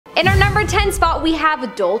In our number 10 spot, we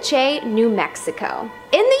have Dulce, New Mexico.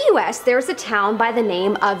 In the US, there's a town by the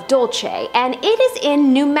name of Dulce, and it is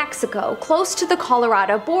in New Mexico, close to the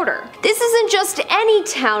Colorado border. This isn't just any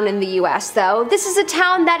town in the US though, this is a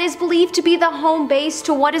town that is believed to be the home base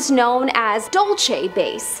to what is known as Dulce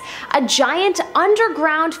Base, a giant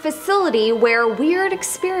underground facility where weird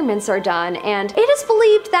experiments are done, and it is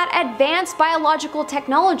believed that advanced biological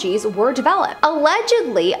technologies were developed.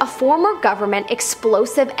 Allegedly, a former government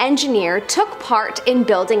explosive engineer took part in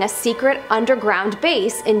building a secret underground base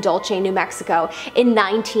in Dulce, New Mexico in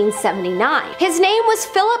 1979. His name was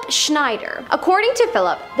Philip Schneider. According to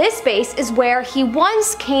Philip, this base is where he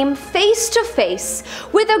once came face to face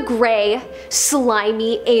with a gray,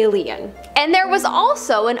 slimy alien. And there was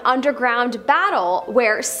also an underground battle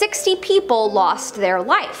where 60 people lost their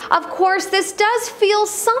life. Of course, this does feel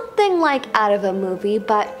something like out of a movie,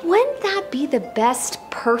 but wouldn't that be the best,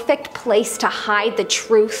 perfect place to hide the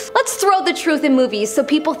truth? Let's throw the truth in movies so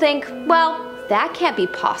people think, well, that can't be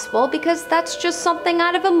possible because that's just something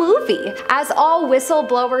out of a movie. As all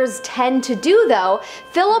whistleblowers tend to do though,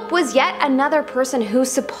 Philip was yet another person who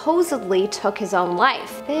supposedly took his own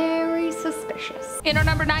life. Very suspicious. In our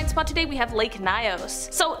number 9 spot today, we have Lake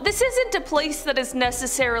Nyos. So this isn't a place that is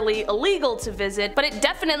necessarily illegal to visit, but it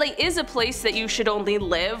definitely is a place that you should only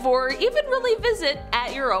live or even really visit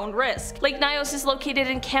at your own risk. Lake Nyos is located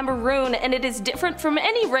in Cameroon, and it is different from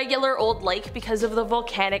any regular old lake because of the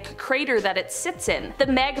volcanic crater that it sits in. The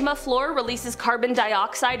magma floor releases carbon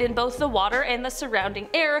dioxide in both the water and the surrounding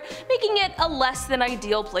air, making it a less than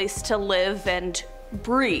ideal place to live and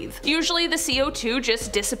breathe. Usually the CO2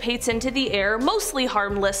 just dissipates into the air, mostly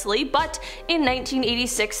harmlessly, but in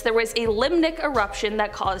 1986 there was a limnic eruption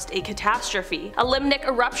that caused a catastrophe. A limnic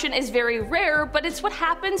eruption is very rare, but it's what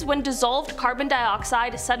happens when dissolved carbon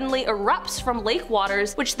dioxide suddenly erupts from lake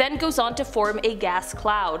waters, which then goes on to form a gas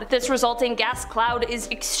cloud. This resulting gas cloud is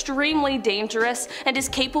extremely dangerous and is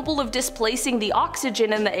capable of displacing the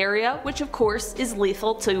oxygen in the area, which of course is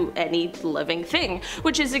lethal to any living thing,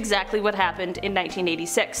 which is exactly what happened in 1986.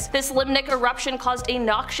 This limnic eruption caused a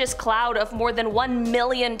noxious cloud of more than 1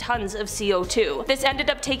 million tons of CO2. This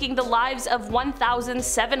ended up taking the lives of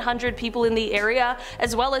 1,700 people in the area,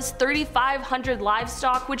 as well as 3,500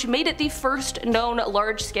 livestock, which made it the first known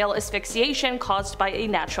large-scale asphyxiation caused by a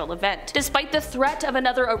natural event. Despite the threat of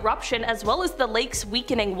another eruption, as well as the lake's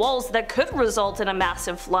weakening walls that could result in a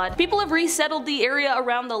massive flood, people have resettled the area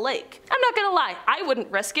around the lake. I'm not gonna lie, I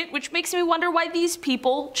wouldn't risk it, which makes me wonder why these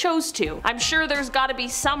people chose to. I'm sure there's gotta be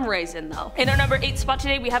some reason though. In our number 8 spot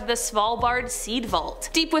today, we have the Svalbard Seed Vault.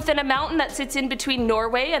 Deep within a mountain that sits in between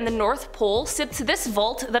Norway and the North Pole sits this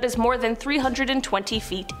vault that is more than 320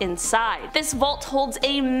 feet inside. This vault holds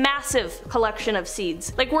a massive collection of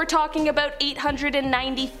seeds. Like, we're talking about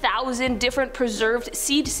 890,000 different preserved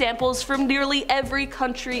seed samples from nearly every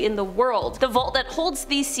country in the world. The vault that holds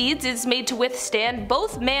these seeds is made to withstand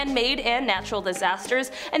both man-made and natural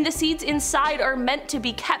disasters, and the seeds inside are meant to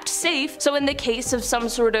be kept safe, so in the case of some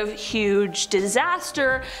sort of huge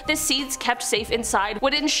disaster, the seeds kept safe inside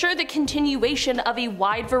would ensure the continuation of a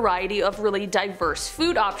wide variety of really diverse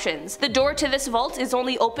food options. The door to this vault is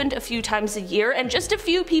only opened a few times a year, and just a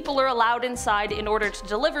few people are allowed inside in order to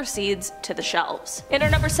deliver seeds to the shelves. In our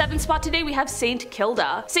number 7 spot today, we have St.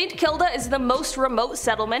 Kilda. St. Kilda is the most remote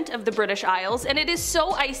settlement of the British Isles, and it is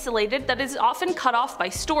so isolated that it is often cut off by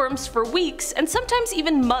storms for weeks and sometimes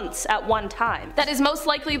even months at one time. That is most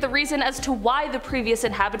likely the reason as to why the previous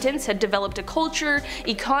inhabitants had developed a culture,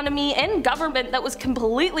 economy, and government that was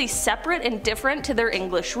completely separate and different to their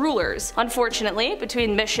English rulers. Unfortunately,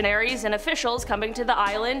 between missionaries and officials coming to the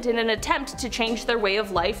island in an attempt to change their way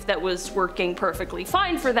of life that was working perfectly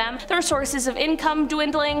fine for them, their sources of income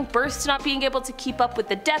dwindling, births not being able to keep up with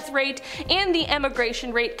the death rate, and the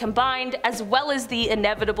emigration rate combined, as well as the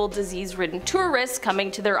inevitable disease-ridden tourists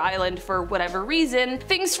coming to their island for whatever reason,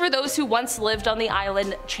 things for those who once lived on the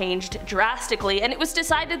island changed drastically, and it was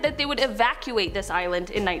decided that they would evacuate this island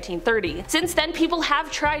in 1930. Since then, people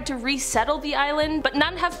have tried to resettle the island, but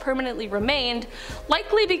none have permanently remained,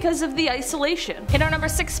 likely because of the isolation. In our number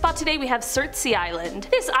 6 spot today, we have Surtsey Island.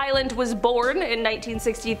 This island was born in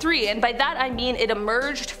 1963, and by that I mean it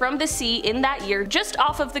emerged from the sea in that year just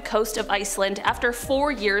off of the coast of Iceland after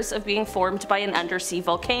 4 years of being formed by an undersea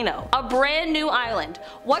volcano. A brand new island.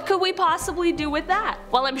 What could we possibly do with that?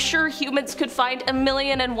 Well, I'm sure humans could find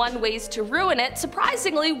 1,000,001 ways to ruin ruin it,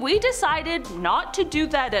 surprisingly, we decided not to do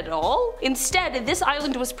that at all. Instead, this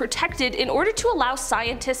island was protected in order to allow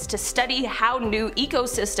scientists to study how new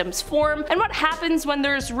ecosystems form and what happens when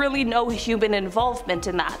there's really no human involvement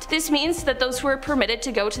in that. This means that those who are permitted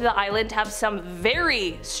to go to the island have some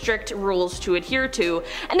very strict rules to adhere to,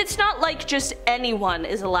 and it's not like just anyone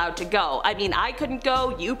is allowed to go. I mean, I couldn't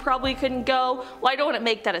go, you probably couldn't go. Well, I don't want to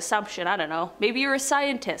make that assumption, I don't know. Maybe you're a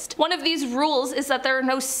scientist. One of these rules is that there are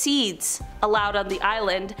no seeds allowed on the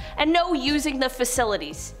island, and no using the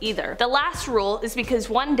facilities either. The last rule is because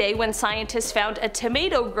one day when scientists found a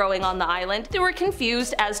tomato growing on the island, they were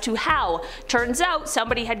confused as to how. Turns out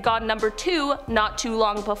somebody had gone number 2 not too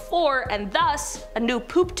long before, and thus a new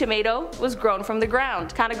poop tomato was grown from the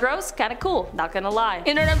ground. Kinda gross, kinda cool, not gonna lie.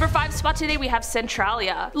 In our number 5 spot today we have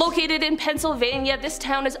Centralia. Located in Pennsylvania, this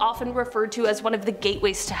town is often referred to as one of the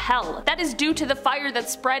gateways to hell. That is due to the fire that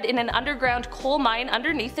spread in an underground coal mine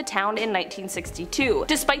underneath the town in 1962.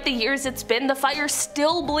 Despite the years it's been, the fire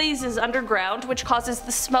still blazes underground, which causes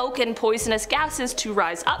the smoke and poisonous gases to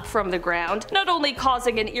rise up from the ground, not only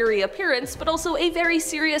causing an eerie appearance, but also a very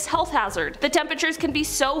serious health hazard. The temperatures can be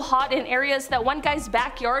so hot in areas that one guy's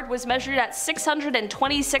backyard was measured at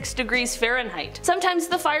 626 degrees Fahrenheit. Sometimes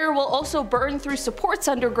the fire will also burn through supports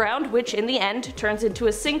underground, which in the end turns into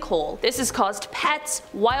a sinkhole. This has caused pets,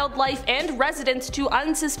 wildlife, and residents to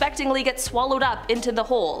unsuspectingly get swallowed up into the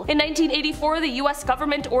hole. In 1984, the US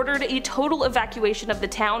government ordered a total evacuation of the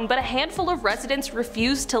town, but a handful of residents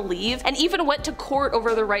refused to leave and even went to court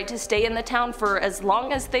over the right to stay in the town for as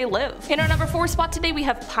long as they live. In our number 4 spot today we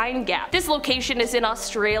have Pine Gap. This location is in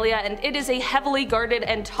Australia, and it is a heavily guarded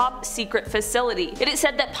and top secret facility. It is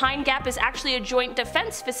said that Pine Gap is actually a joint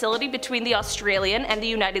defense facility between the Australian and the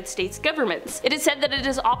United States governments. It is said that it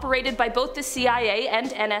is operated by both the CIA and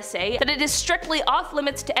NSA, that it is strictly off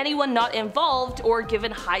limits to anyone not involved or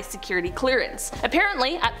given high security clearance.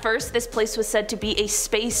 Apparently, at first, this place was said to be a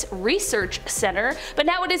space research center, but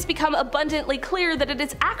now it has become abundantly clear that it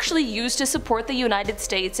is actually used to support the United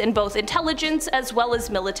States in both intelligence as well as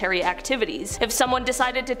military activities. If someone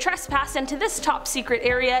decided to trespass into this top secret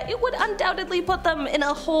area, it would undoubtedly put them in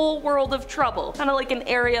a whole world of trouble, kinda like an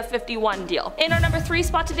Area 51 deal. In our number 3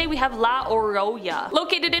 spot today we have La Oroya.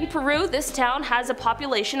 Located in Peru, this town has a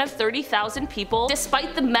population of 30,000 people,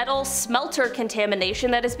 despite the metal smelter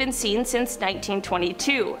contamination that has been seen since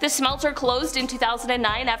 1922. The smelter closed in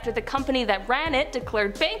 2009 after the company that ran it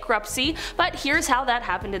declared bankruptcy, but here's how that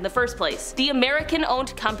happened in the first place. The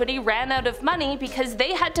American-owned company ran out of money because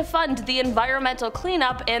they had to fund the environmental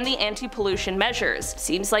cleanup and the anti-pollution measures.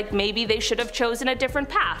 Seems like maybe they should have chosen a different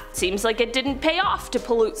path. Seems like it didn't pay off to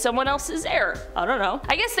pollute someone else's air. I don't know.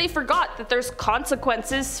 I guess they forgot that there's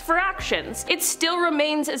consequences for actions. It still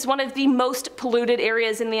remains as one of the most polluted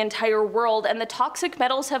areas in the entire world, and the toxic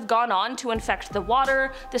metals have gone on to infect the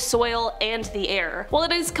water, the soil, and the air. While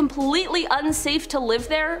it is completely unsafe to live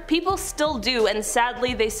there, people still do, and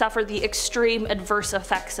sadly they suffer the extreme adverse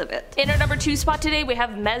effects of it. In our number 2 spot today we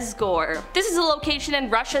have Mezgor. This is a location in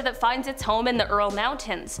Russia that finds its home in the Ural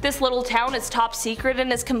Mountains. This little town is top secret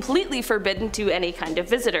and is completely forbidden to any kind of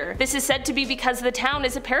visitor. This is said to be because the town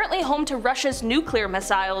is apparently home to Russia's nuclear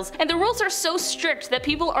missiles, and the rules are so strict that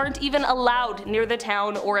people aren't even allowed near the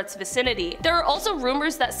town or its vicinity. There are also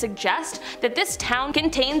rumors that suggest that this town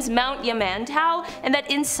contains Mount Yamantau, and that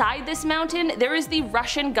inside this mountain there is the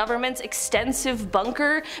Russian government's extensive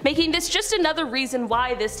bunker, making this just another reason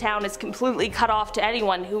why this town is completely cut off to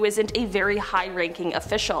anyone who isn't a very high-ranking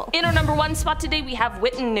official. In our number 1 spot today we have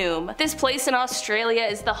Wittenoom. This place in Australia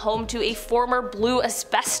is the home to a former blue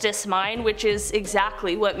asbestos mine, which is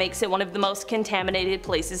exactly what makes it one of the most contaminated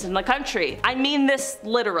places in the country. I mean this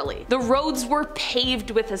literally. The roads were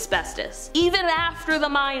paved with asbestos, even after the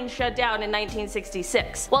mine shut down in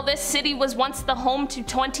 1966. While this city was once the home to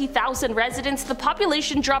 20,000 residents, the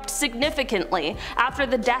population dropped significantly after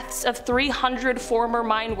the deaths of 300 former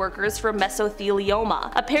mine workers from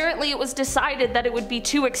mesothelioma. Apparently it was decided that it would be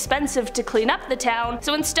too expensive to clean up the town,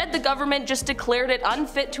 so instead the government just declared it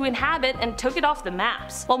unfit to inhabit and took it off the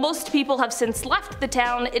maps. While most people have since left the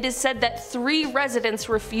town, it is said that 3 residents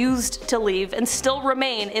refused to leave and still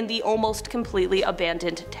remain in the almost completely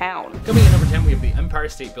abandoned town. Coming in number 10 we have the Empire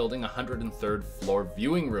State Building 103rd floor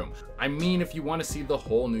viewing room. I mean, if you want to see the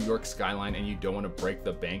whole New York skyline and you don't want to break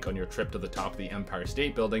the bank on your trip to the top of the Empire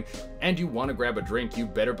State Building, and you want to grab a drink, you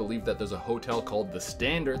better believe that there's a hotel called The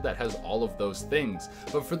Standard that has all of those things.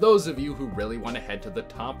 But for those of you who really want to head to the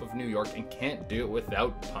top of New York and can't do it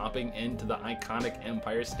without popping into the iconic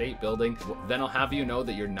Empire State Building, then I'll have you know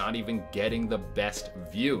that you're not even getting the best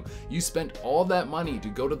view. You spent all that money to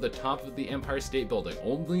go to the top of the Empire State Building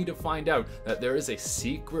only to find out that there is a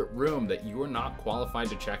secret room that you are not qualified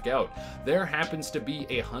to check out. There happens to be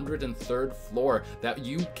a 103rd floor that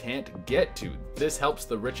you can't get to. This helps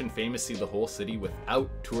the rich and famous see the whole city without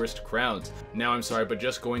tourist crowds. Now I'm sorry, but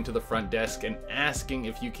just going to the front desk and asking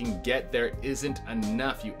if you can get there isn't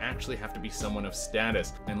enough. You actually have to be someone of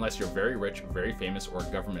status. Unless you're very rich, very famous, or a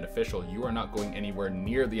government official, you are not going anywhere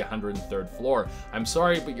near the 103rd floor. I'm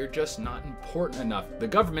sorry, but you're just not important enough. The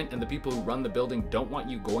government and the people who run the building don't want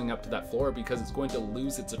you going up to that floor because it's going to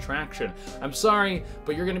lose its attraction. I'm sorry,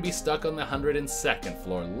 but you're going to be stuck on the 102nd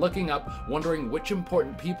floor, looking up, wondering which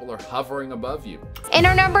important people are hovering above you. In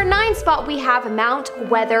our number 9 spot, we have Mount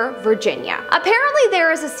Weather, Virginia. Apparently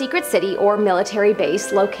there is a secret city or military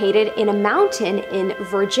base located in a mountain in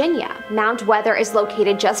Virginia. Mount Weather is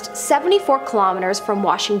located just 74 kilometers from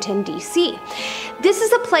Washington, D.C. This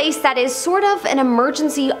is a place that is sort of an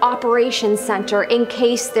emergency operations center in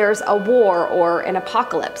case there's a war or an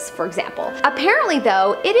apocalypse, for example. Apparently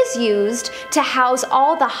though, it is used to house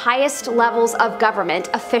all the highest levels of government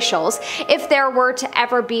officials if there were to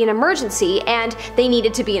ever be an emergency and they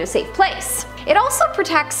needed to be in a safe place. It also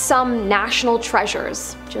protects some national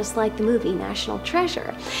treasures, just like the movie National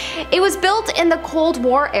Treasure. It was built in the Cold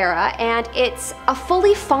War era, and it's a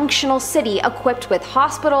fully functional city equipped with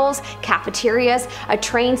hospitals, cafeterias, a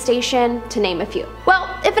train station, to name a few. Well,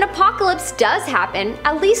 if an apocalypse does happen,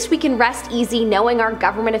 at least we can rest easy knowing our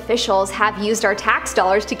government officials have used our tax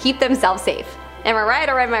dollars to keep themselves safe. Am I right,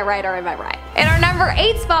 or am I right, or am I right? In our number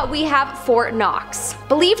 8 spot, we have Fort Knox.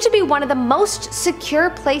 Believed to be one of the most secure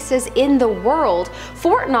places in the world,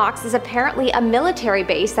 Fort Knox is apparently a military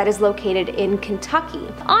base that is located in Kentucky.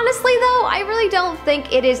 Honestly though, I really don't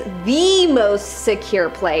think it is the most secure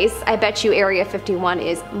place. I bet you Area 51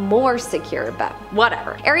 is more secure, but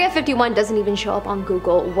whatever. Area 51 doesn't even show up on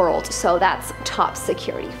Google World, so that's top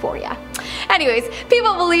security for you. Anyways,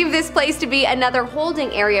 people believe this place to be another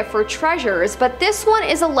holding area for treasures, but this one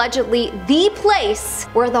is allegedly the place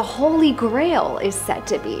where the Holy Grail is said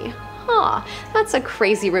to be. Huh, that's a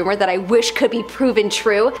crazy rumor that I wish could be proven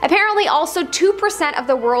true. Apparently also 2% of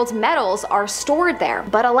the world's metals are stored there,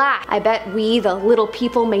 but alas, I bet we the little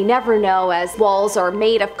people may never know, as walls are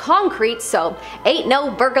made of concrete, so ain't no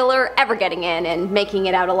burglar ever getting in and making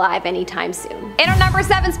it out alive anytime soon. In our number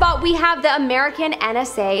 7 spot, we have the American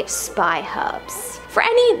NSA spy hubs. For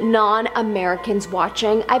any non-Americans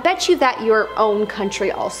watching, I bet you that your own country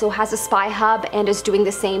also has a spy hub and is doing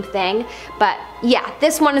the same thing, but yeah,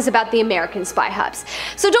 this one is about the American spy hubs.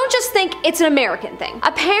 So don't just think it's an American thing.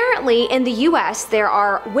 Apparently in the US there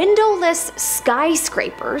are windowless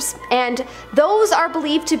skyscrapers, and those are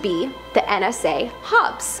believed to be the NSA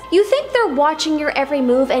hubs. You think they're watching your every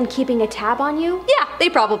move and keeping a tab on you? Yeah, they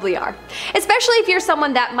probably are. Especially if you're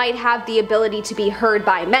someone that might have the ability to be heard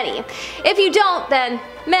by many. If you don't, then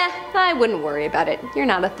meh, I wouldn't worry about it. You're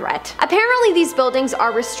not a threat. Apparently these buildings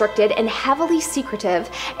are restricted and heavily secretive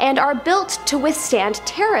and are built to withstand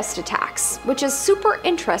terrorist attacks, which is super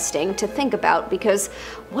interesting to think about because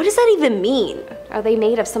what does that even mean? Are they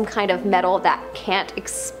made of some kind of metal that can't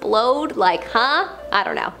explode? Like, huh? I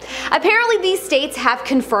don't know. Apparently these states have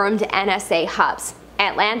confirmed NSA hubs: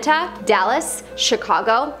 Atlanta, Dallas,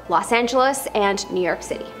 Chicago, Los Angeles, and New York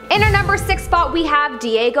City. In our number 6 spot, we have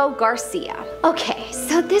Diego Garcia. Okay,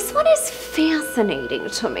 so this one is fascinating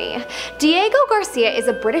to me. Diego Garcia is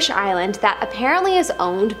a British island that apparently is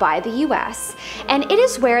owned by the US, and it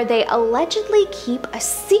is where they allegedly keep a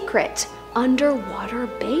secret underwater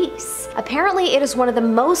base. Apparently it is one of the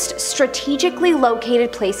most strategically located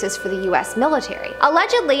places for the US military.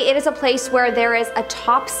 Allegedly it is a place where there is a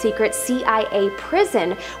top secret CIA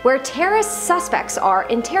prison where terrorist suspects are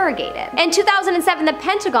interrogated. In 2007, the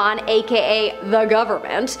Pentagon, aka the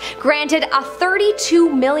government, granted a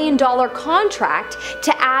 $32 million contract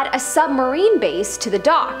to add a submarine base to the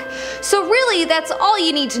dock. So really that's all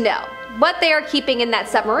you need to know. what they are keeping in that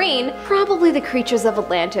submarine, probably the creatures of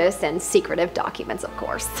Atlantis and secretive documents, of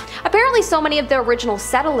course. Apparently so many of the original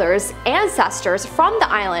settlers' ancestors from the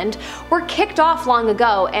island were kicked off long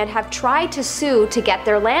ago and have tried to sue to get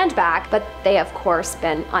their land back, but they of course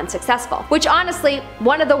been unsuccessful. Which honestly,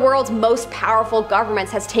 one of the world's most powerful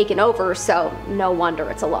governments has taken over, so no wonder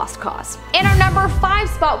it's a lost cause. In our number 5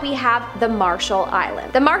 spot we have the Marshall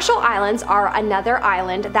Islands. The Marshall Islands are another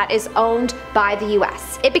island that is owned by the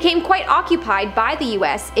US. It became quite occupied by the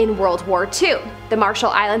US in World War II. The Marshall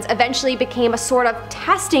Islands eventually became a sort of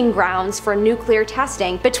testing grounds for nuclear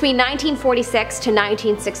testing between 1946 to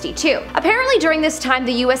 1962. Apparently during this time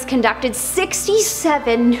the US conducted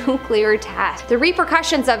 67 nuclear tests. The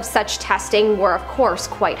repercussions of such testing were of course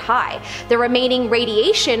quite high. The remaining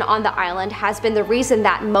radiation on the island has been the reason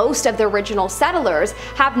that most of the original settlers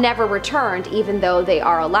have never returned, even though they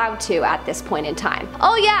are allowed to at this point in time.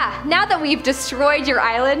 Oh yeah, now that we've destroyed your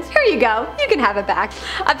island, here you go, you can have it back.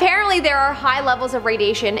 Apparently there are high levels of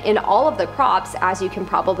radiation in all of the crops, as you can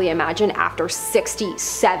probably imagine, after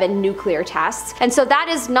 67 nuclear tests, and so that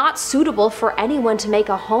is not suitable for anyone to make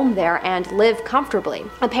a home there and live comfortably.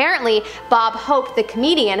 Apparently Bob Hope, the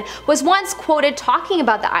comedian, was once quoted talking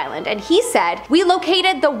about the island, and he said, "We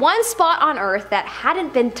located the one spot on Earth that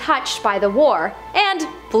hadn't been touched by the war and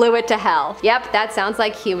blew it to hell." Yep, that sounds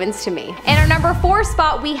like humans to me. In our number 4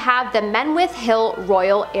 spot we have the Menwith Hill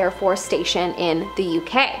Royal Air Force Station in the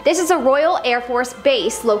UK. This is a Royal Air Force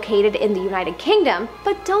base located in the United Kingdom,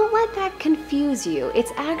 but don't let that confuse you.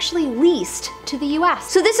 It's actually leased to the US.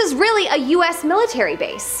 So this is really a US military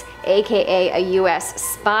base, aka a US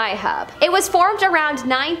spy hub. It was formed around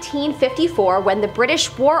 1954 when the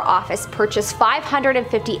British War Office purchased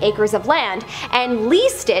 550 acres of land and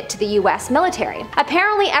leased it to the US military.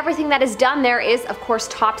 Apparently everything that is done there is of course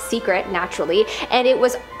top secret, naturally, and it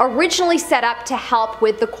was originally set up to help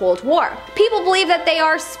with the Cold War. People believe that they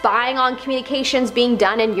are spying on communications being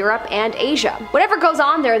done in Europe and Asia. Whatever goes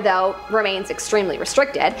on there though remains extremely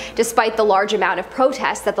restricted, despite the large amount of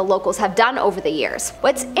protests that the locals have done over the years.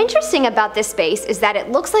 What's interesting about this space is that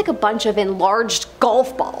it looks like a bunch of enlarged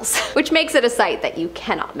golf balls, which makes it a sight that you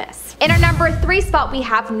cannot miss. In our number 3 spot we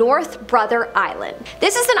have North Brother Island.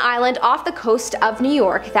 This is an island off the coast of New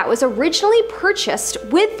York that was originally purchased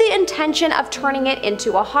with the intention of turning it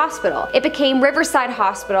into a hospital. It became Riverside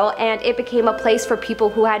Hospital, and it became a place for people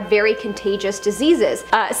who had very contagious diseases,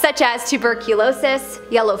 such as tuberculosis,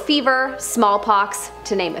 yellow fever, smallpox,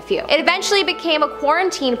 to name a few. It eventually became a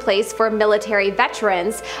quarantine place for military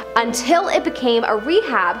veterans until it became a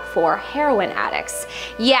rehab for heroin addicts.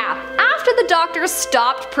 Yeah, after the doctors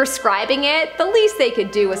stopped prescribing it, the least they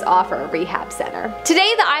could do was offer a rehab center.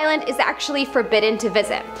 Today the island is actually forbidden to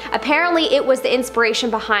visit. Apparently it was the inspiration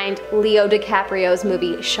behind Leo DiCaprio's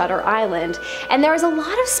movie Shutter Island, and there is a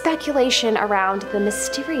lot of speculation around the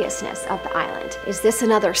mysteriousness of the island. Is this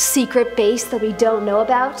another secret base that we don't know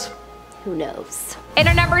about? Who knows? In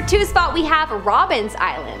our number 2 spot we have Robbins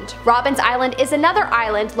Island. Robbins Island is another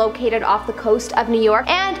island located off the coast of New York,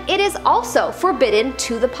 and it is also forbidden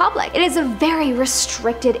to the public. It is a very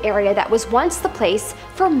restricted area that was once the place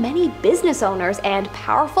for many business owners and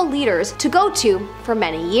powerful leaders to go to for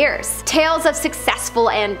many years. Tales of successful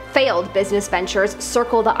and failed business ventures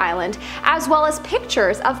circle the island, as well as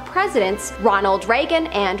pictures of presidents Ronald Reagan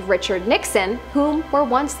and Richard Nixon, whom were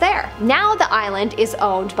once there. Now the island is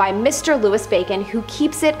owned by Mr. Louis Bacon, who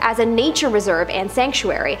keeps it as a nature reserve and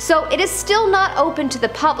sanctuary, so it is still not open to the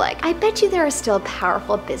public. I bet you there are still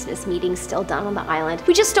powerful business meetings still done on the island.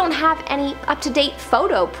 We just don't have any up-to-date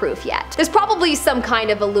photo proof yet. There's probably some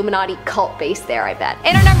kind of Illuminati cult base there, I bet.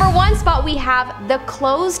 In our number 1 spot we have the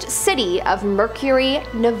closed city of Mercury,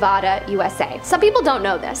 Nevada, USA. Some people don't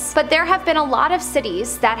know this, but there have been a lot of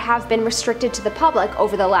cities that have been restricted to the public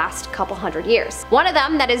over the last couple hundred years. One of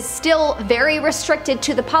them that is still very restricted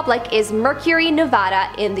to the public is Mercury, Nevada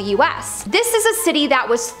in the US. This is a city that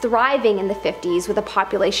was thriving in the 50s with a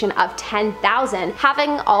population of 10,000, having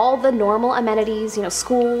all the normal amenities,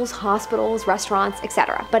 schools, hospitals, restaurants,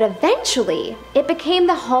 etc. But eventually, it became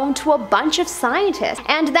the home to a bunch of scientists,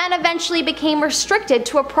 and then eventually became restricted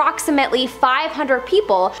to approximately 500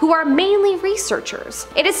 people who are mainly researchers.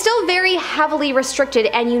 It is still very heavily restricted,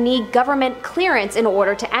 and you need government clearance in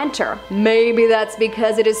order to enter. Maybe that's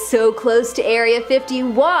because it is so close to Area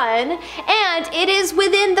 51, happen, and it is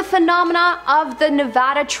within the phenomena of the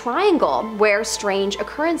Nevada Triangle where strange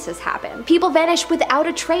occurrences happen. People vanish without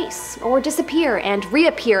a trace, or disappear and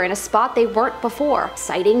reappear in a spot they weren't before.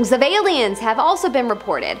 Sightings of aliens have also been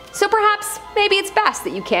reported, so perhaps maybe it's best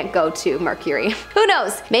that you can't go to Mercury. Who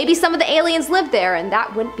knows, maybe some of the aliens live there and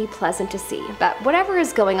that wouldn't be pleasant to see. But whatever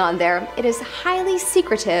is going on there, it is highly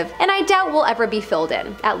secretive, and I doubt will ever be filled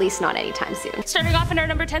in, at least not anytime soon. Starting off in our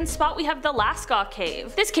number 10 spot, we have the Lascaux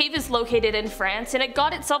Cave. This cave is located in France, and it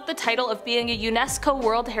got itself the title of being a UNESCO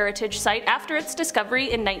World Heritage Site after its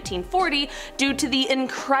discovery in 1940 due to the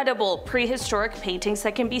incredible prehistoric paintings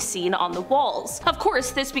that can be seen on the walls. Of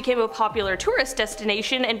course, this became a popular tourist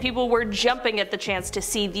destination, and people were jumping at the chance to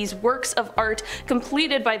see these works of art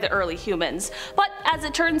completed by the early humans. But as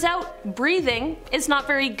it turns out, breathing is not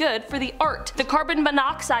very good for the art. The carbon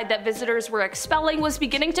monoxide that visitors were expelling was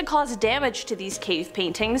beginning to cause damage to these cave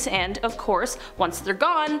paintings, and of course, once they're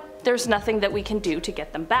gone, there's nothing that we can do to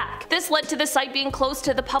get them back. This led to the site being closed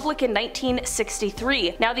to the public in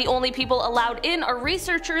 1963. Now the only people allowed in are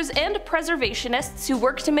researchers and preservationists who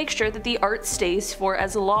work to make sure that the art stays for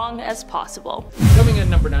as long as possible. Coming in at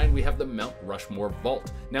number 9, we have the Mount Rushmore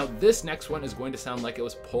Vault. Now this next one is going to sound like it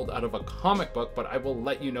was pulled out of a comic book, but I will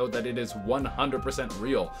let you know that it is 100%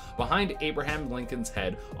 real. Behind Abraham Lincoln's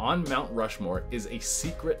head on Mount Rushmore is a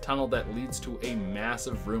secret tunnel that leads to a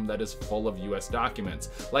massive room that is full of US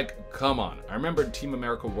documents. Like, come on, I remember Team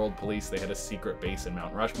America World Police, they had a secret base in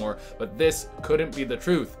Mount Rushmore, but this couldn't be the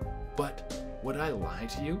truth. But would I lie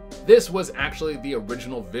to you? This was actually the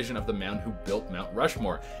original vision of the man who built Mount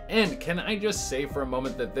Rushmore. And can I just say for a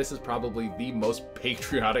moment that this is probably the most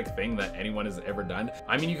patriotic thing that anyone has ever done?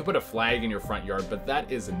 I mean, you could put a flag in your front yard, but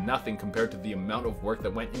that is nothing compared to the amount of work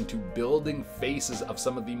that went into building faces of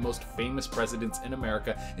some of the most famous presidents in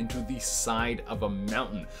America into the side of a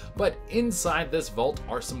mountain. But inside this vault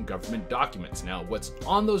are some government documents. Now, what's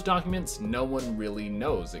on those documents, no one really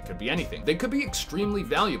knows. It could be anything. They could be extremely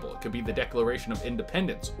valuable. It could be the Declaration of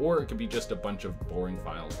Independence, or it could be just a bunch of boring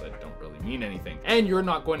files that don't really mean anything. And you're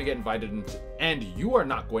not going to get invited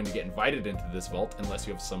into this vault unless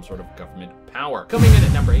you have some sort of government power. Coming in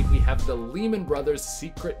at number 8, we have the Lehman Brothers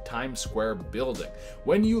secret Times Square building.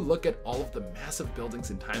 When you look at all of the massive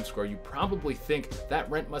buildings in Times Square, you probably think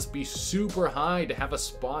that rent must be super high to have a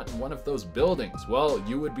spot in one of those buildings. Well,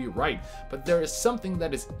 you would be right, but there is something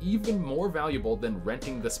that is even more valuable than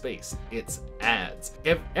renting the space. It's ads.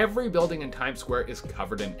 If every building in Times Square is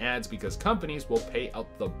covered in ads because companies will pay out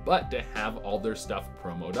the butt to have all their stuff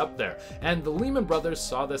promoted up there. And the Lehman Brothers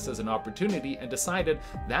saw this as an opportunity and decided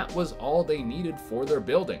that was all they needed for their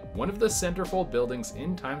building. One of the centerfold buildings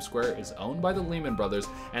in Times Square is owned by the Lehman Brothers,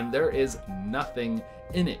 and there is nothing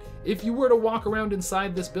in it. If you were to walk around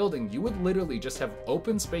inside this building, you would literally just have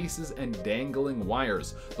open spaces and dangling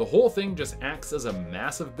wires. The whole thing just acts as a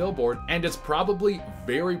massive billboard, and it's probably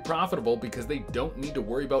very profitable because they don't need to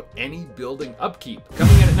worry about any building upkeep.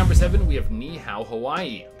 Coming in at number 7, we have Niihau,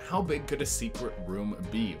 Hawaii. How big could a secret room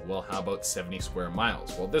be? Well, how about 70 square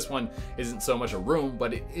miles? Well, this one isn't so much a room,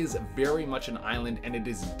 but it is very much an island, and it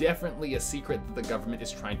is definitely a secret that the government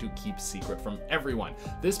is trying to keep secret from everyone.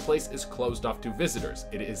 This place is closed off to visitors.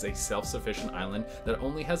 It is a self-sufficient island that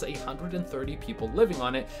only has 130 people living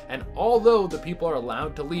on it, and although the people are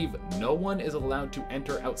allowed to leave, no one is allowed to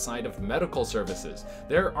enter outside of medical services.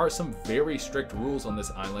 There are some very strict rules on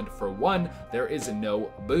this island. For one, there is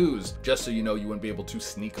no booze. Just so you know, you wouldn't be able to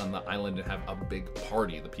sneak on the island and have a big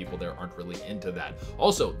party. The people there aren't really into that.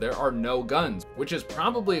 Also, there are no guns, which is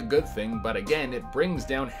probably a good thing, but again, it brings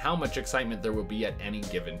down how much excitement there will be at any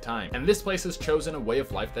given time. And this place has chosen a way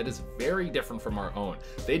of life that is very different from our own.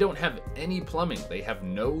 They don't have any plumbing, they have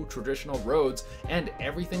no traditional roads, and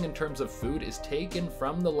everything in terms of food is taken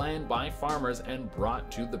from the land by farmers and brought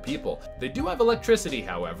to the people. They do have electricity,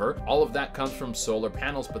 however. All of that comes from solar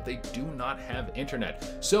panels, but they do not have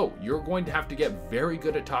internet. So you're going to have to get very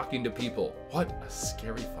good at talking to people. What a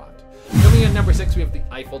scary thought. Coming in at number 6, we have the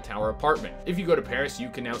Eiffel Tower apartment. If you go to Paris, you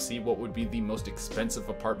can now see what would be the most expensive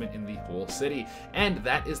apartment in the whole city, and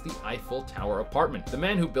that is the Eiffel Tower apartment. The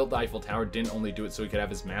man who built the Eiffel Tower didn't only do it so he could have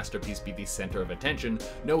his masterpiece be the center of attention.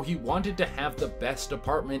 No, he wanted to have the best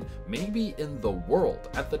apartment maybe in the world.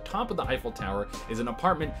 At the top of the Eiffel Tower is an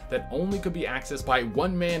apartment that only could be accessed by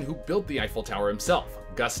one man who built the Eiffel Tower himself.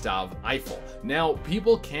 Gustav Eiffel. Now,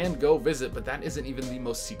 people can go visit, but that isn't even the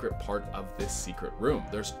most secret part of this secret room.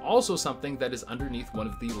 There's also something that is underneath one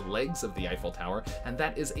of the legs of the Eiffel Tower, and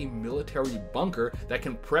that is a military bunker that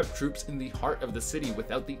can prep troops in the heart of the city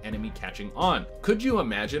without the enemy catching on. Could you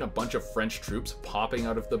imagine a bunch of French troops popping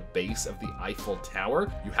out of the base of the Eiffel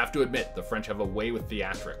Tower? You have to admit, the French have a way with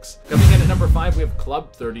theatrics. Coming in at number 5, we have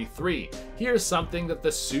Club 33. Here's something that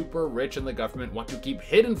the super rich and the government want to keep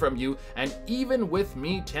hidden from you, and even with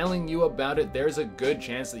me telling you about it, there's a good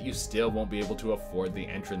chance that you still won't be able to afford the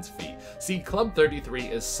entrance fee. See, Club 33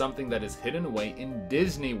 is something that is hidden away in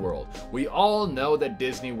Disney World. We all know that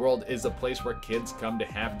Disney World is a place where kids come to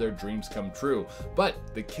have their dreams come true, but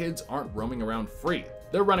the kids aren't roaming around free.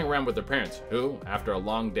 They're running around with their parents, who, after a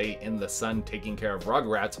long day in the sun taking care of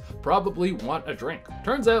Rugrats, probably want a drink.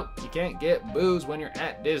 Turns out, you can't get booze when you're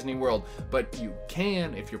at Disney World, but you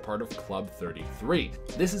can if you're part of Club 33.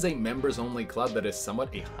 This is a members-only club that is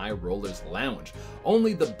somewhat a high rollers lounge.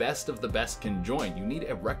 Only the best of the best can join. You need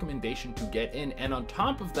a recommendation to get in, and on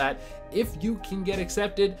top of that, if you can get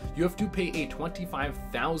accepted, you have to pay a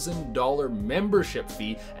 $25,000 membership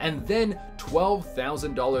fee and then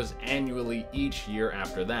 $12,000 annually each year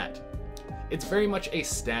after that. It's very much a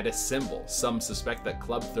status symbol. Some suspect that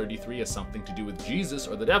Club 33 has something to do with Jesus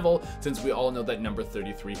or the devil, since we all know that number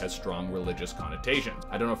 33 has strong religious connotations.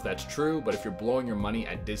 I don't know if that's true, but if you're blowing your money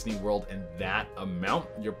at Disney World in that amount,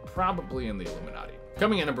 you're probably in the Illuminati.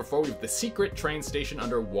 Coming in at number 4, we have the secret train station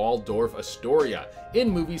under Waldorf Astoria. In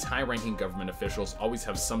movies, high-ranking government officials always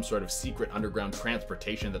have some sort of secret underground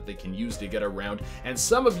transportation that they can use to get around, and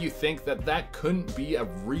some of you think that that couldn't be a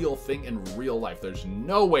real thing in real life. There's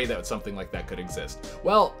no way that something like that could exist.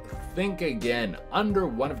 Well, think again. Under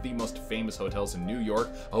one of the most famous hotels in New York,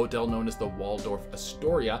 a hotel known as the Waldorf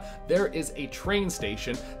Astoria, there is a train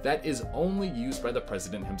station that is only used by the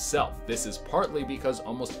president himself. This is partly because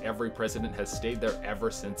almost every president has stayed there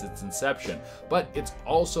ever since its inception, but it's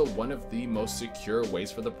also one of the most secure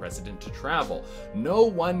ways for the president to travel. No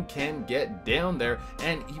one can get down there,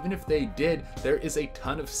 and even if they did, there is a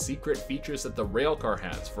ton of secret features that the rail car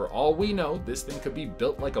has. For all we know, this thing could be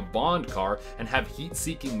built like a Bond car and have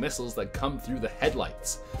heat-seeking missiles that come through the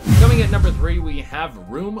headlights. Coming at number 3, we have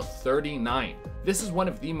Room 39. This is one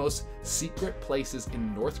of the most secret places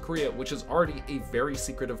in North Korea, which is already a very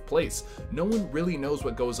secretive place. No one really knows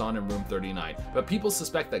what goes on in Room 39, but people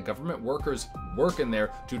suspect that government workers work in there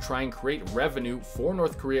to try and create revenue for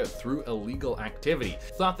North Korea through illegal activity.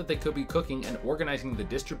 Thought that they could be cooking and organizing the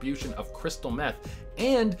distribution of crystal meth,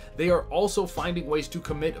 and they are also finding ways to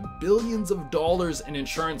commit billions of dollars in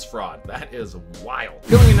insurance fraud. That is wild.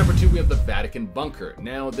 Going in number 2, we have the Vatican bunker.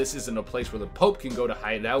 Now, this isn't a place where the Pope can go to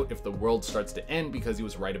hide out if the world starts to end because he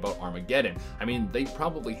was right about Armageddon. I mean, they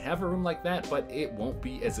probably have a room like that, but it won't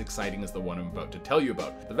be as exciting as the one I'm about to tell you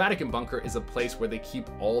about. The Vatican bunker is a place where they keep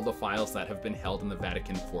all the files that have been held in the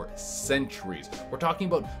Vatican for centuries. We're talking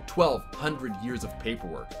about 1,200 years of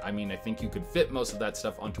paperwork. I mean, I think you could fit most of that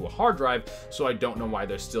stuff onto a hard drive, so I don't know why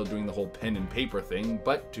they're still doing the whole pen and paper thing,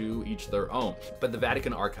 but to each their own. But the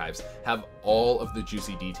Vatican archives have all of the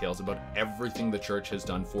juicy details about everything the church has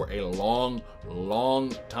done for a long,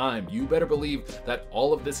 long time. You better believe that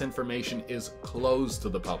all of this information is closed to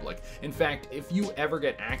the public. In fact, if you ever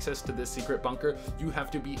get access to this secret bunker, you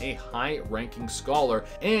have to be a high-ranking scholar,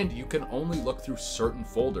 and you can only look through certain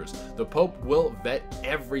folders. The Pope will vet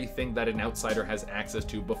everything that an outsider has access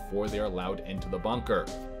to before they are allowed into the bunker.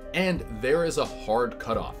 And there is a hard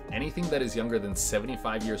cutoff. Anything that is younger than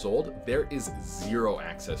 75 years old, there is zero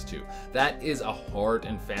access to. That is a hard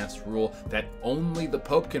and fast rule that only the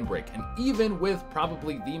Pope can break. And even with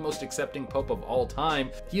probably the most accepting Pope of all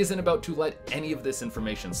time, he isn't about to let any of this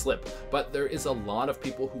information slip. But there is a lot of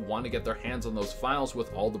people who want to get their hands on those files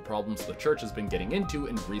with all the problems the church has been getting into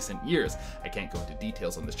in recent years. I can't go into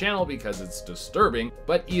details on this channel because it's disturbing,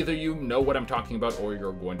 but either you know what I'm talking about or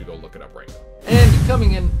you're going to go look it up right now. And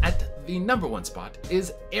coming in at the number 1 spot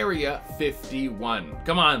is Area 51.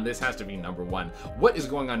 Come on, this has to be number 1. What is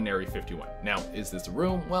going on in Area 51? Now, is this a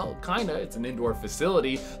room? Well, kinda. It's an indoor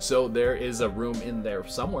facility, so there is a room in there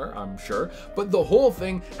somewhere, I'm sure. But the whole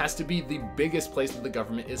thing has to be the biggest place that the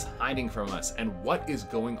government is hiding from us. And what is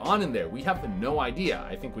going on in there? We have no idea.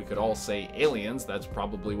 I think we could all say aliens. That's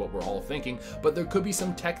probably what we're all thinking. But there could be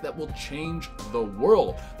some tech that will change the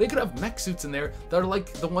world. They could have mech suits in there that are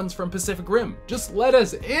like the ones from Pacific Rim. Just let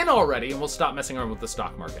us in already and we'll stop messing around with the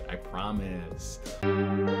stock market. I promise.